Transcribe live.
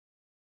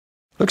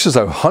Looks as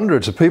though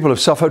hundreds of people have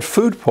suffered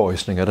food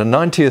poisoning at a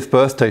 90th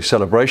birthday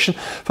celebration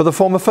for the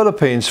former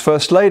Philippines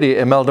First Lady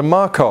Imelda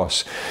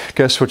Marcos.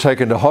 Guests were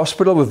taken to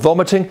hospital with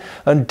vomiting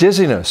and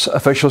dizziness.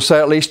 Officials say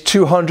at least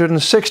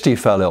 260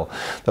 fell ill,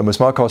 though Ms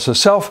Marcos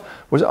herself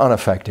was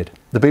unaffected.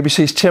 The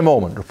BBC's Tim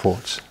Allman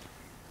reports.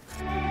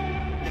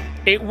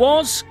 It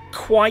was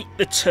quite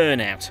the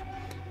turnout.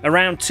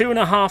 Around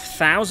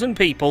 2,500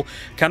 people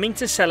coming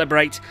to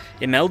celebrate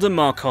Imelda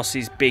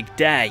Marcos's big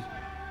day.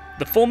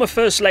 The former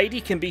First Lady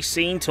can be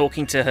seen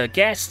talking to her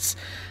guests,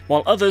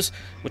 while others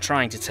were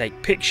trying to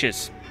take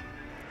pictures.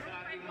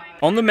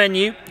 On the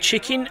menu,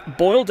 chicken,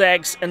 boiled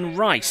eggs and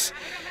rice.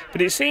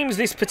 But it seems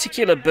this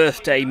particular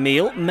birthday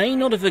meal may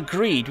not have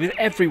agreed with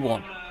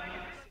everyone.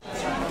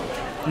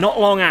 Not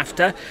long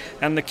after,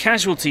 and the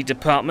casualty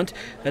department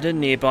at a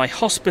nearby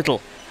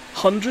hospital.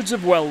 Hundreds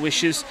of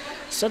well-wishers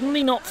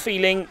suddenly not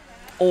feeling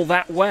all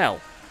that well.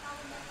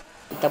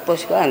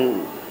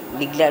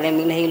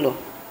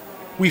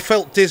 We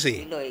felt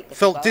dizzy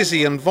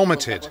and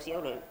vomited.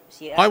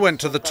 I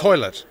went to the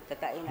toilet,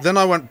 then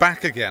I went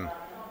back again.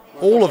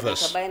 All of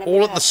us,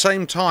 all at the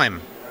same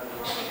time.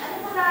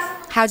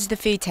 How did the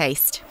food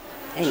taste?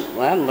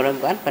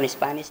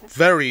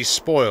 Very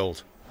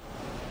spoiled.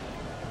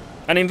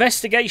 An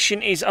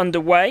investigation is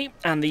underway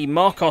and the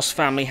Marcos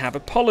family have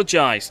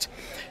apologised.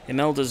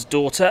 Imelda's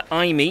daughter,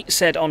 Amy,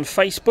 said on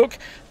Facebook,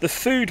 "The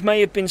food may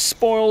have been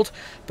spoiled,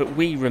 but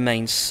we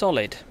remain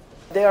solid."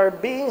 They are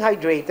being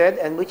hydrated,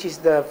 and which is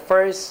the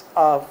first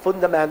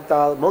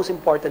fundamental, most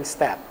important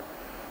step.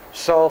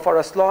 So for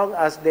as long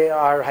as they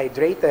are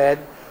hydrated,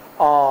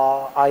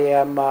 I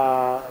am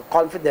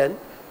confident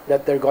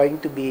that they're going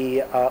to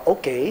be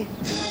okay.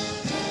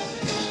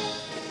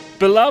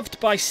 Beloved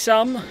by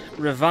some,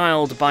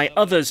 reviled by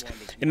others,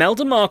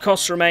 Imelda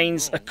Marcos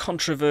remains a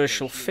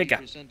controversial figure.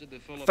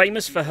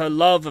 Famous for her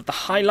love of the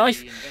high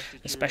life,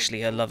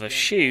 especially her love of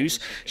shoes,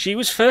 she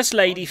was First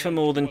Lady for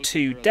more than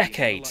 2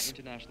 decades.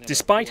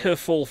 Despite her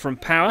fall from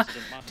power,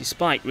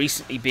 despite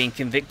recently being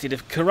convicted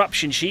of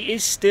corruption, she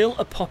is still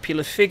a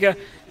popular figure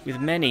with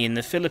many in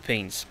the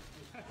Philippines.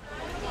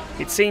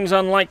 It seems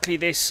unlikely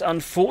this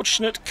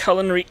unfortunate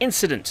culinary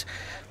incident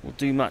will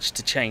do much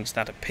to change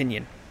that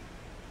opinion.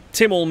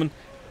 Tim Allman,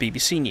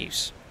 BBC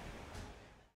News.